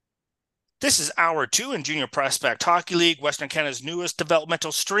This is Hour 2 in Junior Prospect Hockey League, Western Canada's newest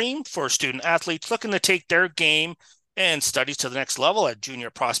developmental stream for student athletes looking to take their game and studies to the next level at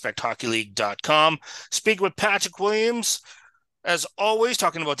juniorprospecthockeyleague.com. Speak with Patrick Williams, as always,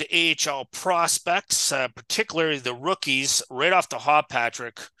 talking about the AHL prospects, particularly the rookies, right off the hop,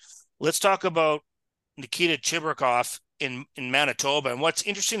 Patrick. Let's talk about Nikita Chibrikov in Manitoba. And what's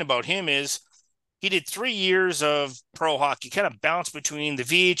interesting about him is he did 3 years of pro hockey, kind of bounced between the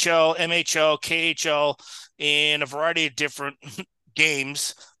VHL, MHL, KHL, in a variety of different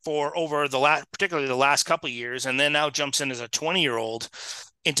games for over particularly the last couple of years, and then now jumps in as a 20-year-old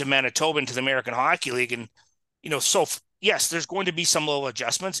into Manitoba, into the American Hockey League. And, so yes, there's going to be some little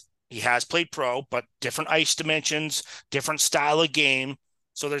adjustments. He has played pro, but different ice dimensions, different style of game.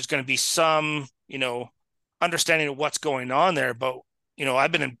 So there's going to be some, understanding of what's going on there. But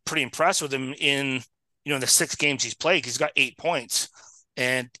I've been pretty impressed with him in the 6 games he's played. He's got 8 points,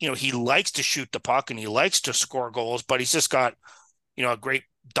 and he likes to shoot the puck and he likes to score goals, but he's just got a great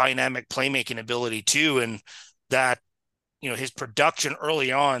dynamic playmaking ability too, and that his production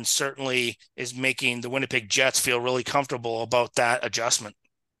early on certainly is making the Winnipeg Jets feel really comfortable about that adjustment.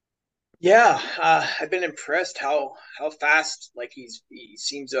 Yeah, I've been impressed how fast he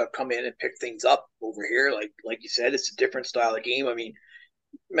seems to come in and pick things up over here. Like you said, it's a different style of game. I mean,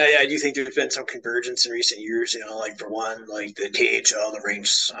 I do think there's been some convergence in recent years. Like for one, like the KHL, the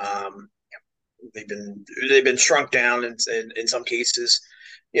rinks, they've been shrunk down in some cases,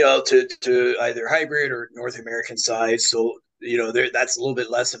 to either hybrid or North American size. So that's a little bit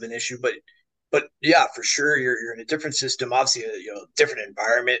less of an issue, but yeah, for sure, you're in a different system. Obviously, a different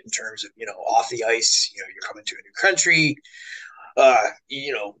environment in terms of off the ice. You're coming to a new country,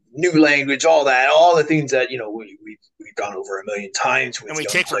 new language, all the things that we've gone over a million times And with we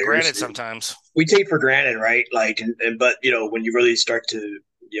young take for players. granted sometimes. We take for granted, right? But when you really start to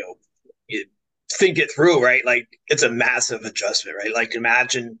you think it through, right? Like it's a massive adjustment, right? Like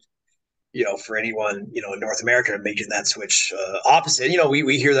imagine for anyone, in North America making that switch opposite.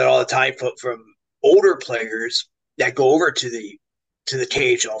 We hear that all the time from older players that go over to the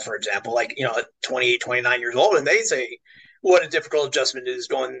KHL, for example, like, at 28, 29 years old, and they say what a difficult adjustment is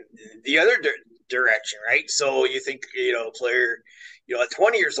going the other direction, right? So you think, a player, at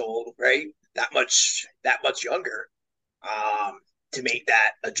 20 years old, right? That much younger, um, to make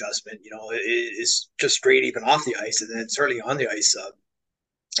that adjustment, is just straight even off the ice, and then certainly on the ice.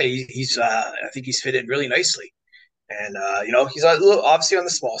 He's I think he's fit in really nicely, and he's a little obviously on the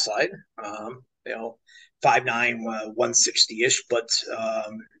small side, 5'9", 160 ish, but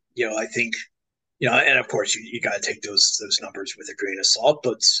I think and of course you got to take those numbers with a grain of salt,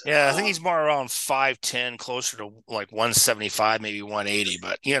 but Yeah, I think he's more around 5'10", closer to like 175, maybe 180,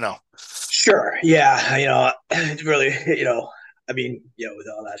 but sure, yeah, really, I mean, with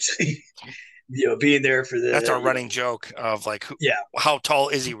all that, being there for that's the our running joke of like, yeah. how tall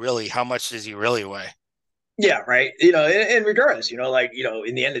is he really? How much does he really weigh? Yeah, right. And regardless, in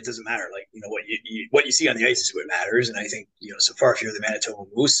the end, it doesn't matter. Like, what you see on the ice is what matters. And I think, so far, if you're the Manitoba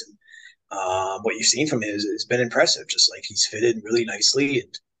Moose, and what you've seen from him has been impressive. Just like he's fitted really nicely,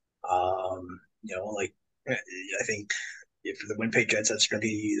 and like I think if for the Winnipeg Jets, that's gonna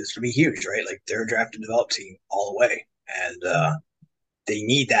be huge, right? Like they're a draft and develop team all the way, and they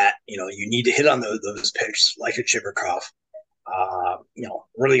need that. You need to hit on those picks like a Chibrikov,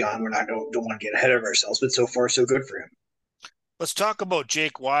 early on. We're not don't want to get ahead of ourselves, but so far so good for him. Let's talk about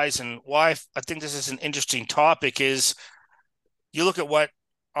Jake Wise, and why I think this is an interesting topic is you look at what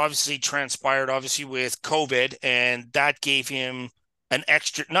obviously transpired, obviously with COVID, and that gave him an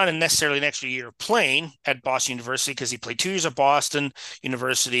extra, not necessarily an extra year of playing at Boston University because he played 2 years at Boston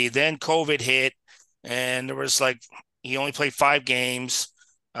University. Then COVID hit, and there was like he only played 5 games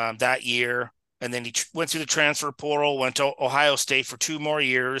that year, and then he went through the transfer portal, went to Ohio State for 2 more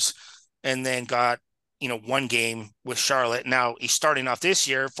years, and then got 1 game with Charlotte. Now he's starting off this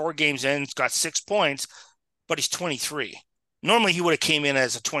year, 4 games in, he's got 6 points, but he's 23. Normally he would have came in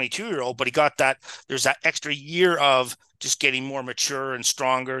as a 22-year-old, but he got that. There's that extra year of just getting more mature and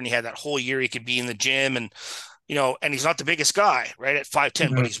stronger, and he had that whole year he could be in the gym, and and he's not the biggest guy, right, at 5'10",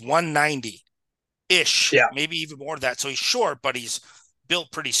 but Mm-hmm. he's 190 ish, Yeah, maybe even more than that. So he's short, but he's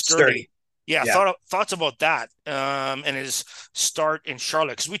built pretty sturdy. sturdy. Yeah, Yeah, thoughts about that, and his start in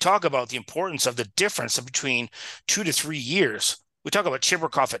Charlotte, because we talk about the importance of the difference of between 2 to 3 years. We talk about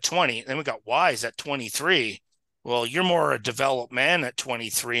Chibrikov at 20, and then we got Wise at 23. Well, you're more a developed man at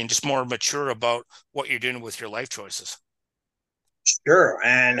 23 and just more mature about what you're doing with your life choices. sure.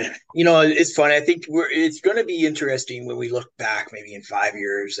 And it's fun. I think it's going to be interesting when we look back, maybe in 5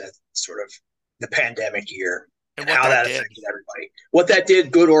 years, at sort of the pandemic year. and and what how that that did. affected everybody. What that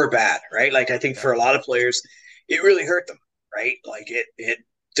did, good or bad, right? Like I think Yeah. for a lot of players, it really hurt them, right? Like it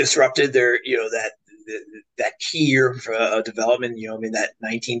disrupted their, that key year for development. I mean that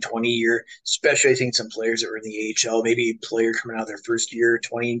 1920 year, especially I think some players that were in the AHL, maybe a player coming out of their first year,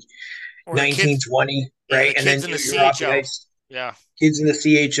 20 Or the nineteen kids, 20, yeah, right? the And then kids in the you're off the CHL. ice. Yeah. Kids in the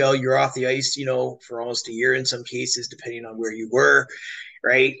CHL, you're off the ice, for almost a year in some cases, depending on where you were,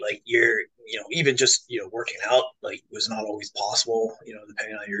 right? Like even just, working out, like was not always possible,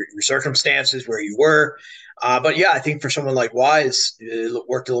 depending on your circumstances, where you were. But yeah, I think for someone like Wise, it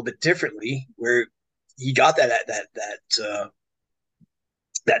worked a little bit differently where he got that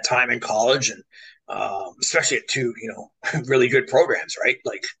time in college and, especially at two, really good programs, right?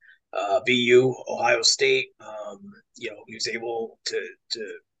 Like, BU, Ohio State, he was able to,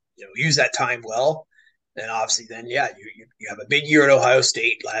 use that time well. And obviously then, yeah, you have a big year at Ohio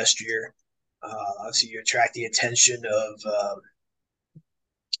State last year. Obviously you attract the attention of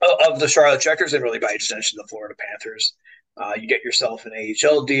the Charlotte Checkers and really by extension the Florida Panthers. You get yourself an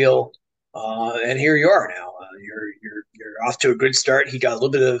AHL deal, and here you are now. You're off to a good start. He got a little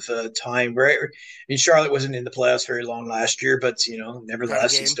bit of time, right? I mean, Charlotte wasn't in the playoffs very long last year, but Got a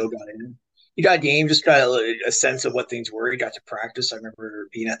nevertheless, he game. still got in. He got a game, just got a sense of what things were. He got to practice. I remember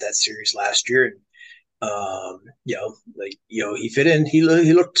being at that series last year, and he fit in. He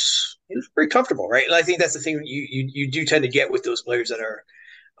looked pretty comfortable, right? And I think that's the thing you do tend to get with those players that are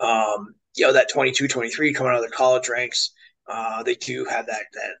that 22, 23 coming out of the college ranks, they do have that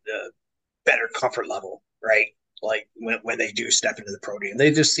better comfort level, right? Like when they do step into the pro game,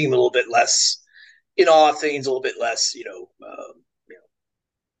 they just seem a little bit less in awe of things, a little bit less,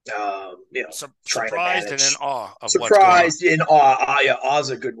 trying to Surprised and in manage. awe of what's going on. Surprised in awe. Yeah, awe is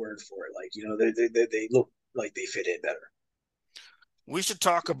a good word for it. Like, they look like they fit in better. We should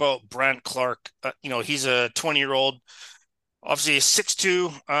talk about Brent Clark. He's a 20-year-old. Obviously, he's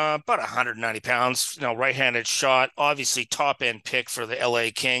 6'2", about 190 pounds, right-handed shot, obviously top-end pick for the LA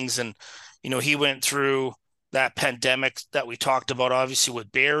Kings. And, he went through that pandemic that we talked about, obviously,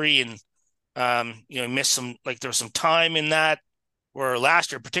 with Barry. And, he missed there was some time in that where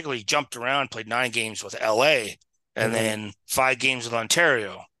last year, particularly, he jumped around, played 9 games with LA and Mm-hmm. then 5 games with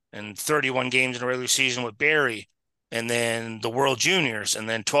Ontario and 31 games in a regular season with Barry and then the World Juniors, and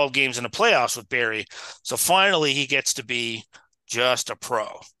then 12 games in the playoffs with Barry. So finally, he gets to be just a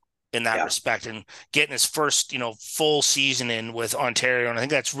pro in that Yeah. respect and getting his first, full season in with Ontario. And I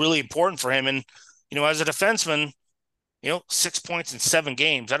think that's really important for him. And, as a defenseman, 6 points in 7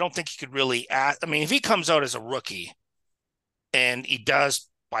 games, I don't think he could really add. I mean, if he comes out as a rookie and he does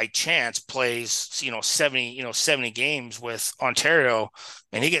by chance plays, 70 games with Ontario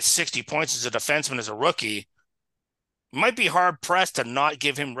and he gets 60 points as a defenseman as a rookie, might be hard pressed to not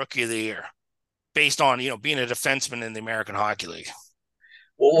give him Rookie of the Year based on being a defenseman in the American Hockey League.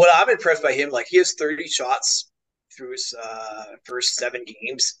 Well, what I'm impressed by him, like he has 30 shots through his first 7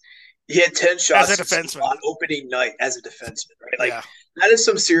 games. He had 10 As a shots defenseman, on opening night as a defenseman, right? Like yeah, that is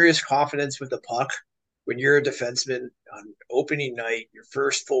some serious confidence with the puck when you're a defenseman on opening night, your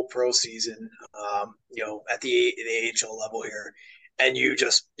first full pro season, at the AHL level here, and you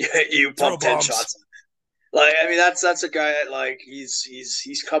just you throw pump 10 bombs. shots. Like I mean, that's a guy that like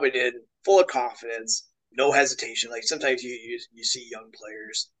he's coming in full of confidence, no hesitation. Like sometimes you see young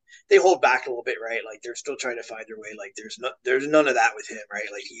players, they hold back a little bit, right? Like they're still trying to find their way. Like there's none of that with him, right?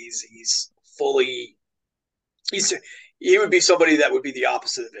 Like he's fully he's he would be somebody that would be the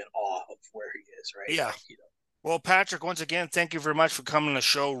opposite of in awe of where he is, right? Yeah. Like Well, Patrick, once again, thank you very much for coming on the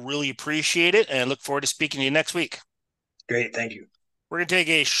show. Really appreciate it and look forward to speaking to you next week. great, thank you. We're going to take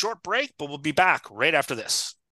a short break, but we'll be back right after this.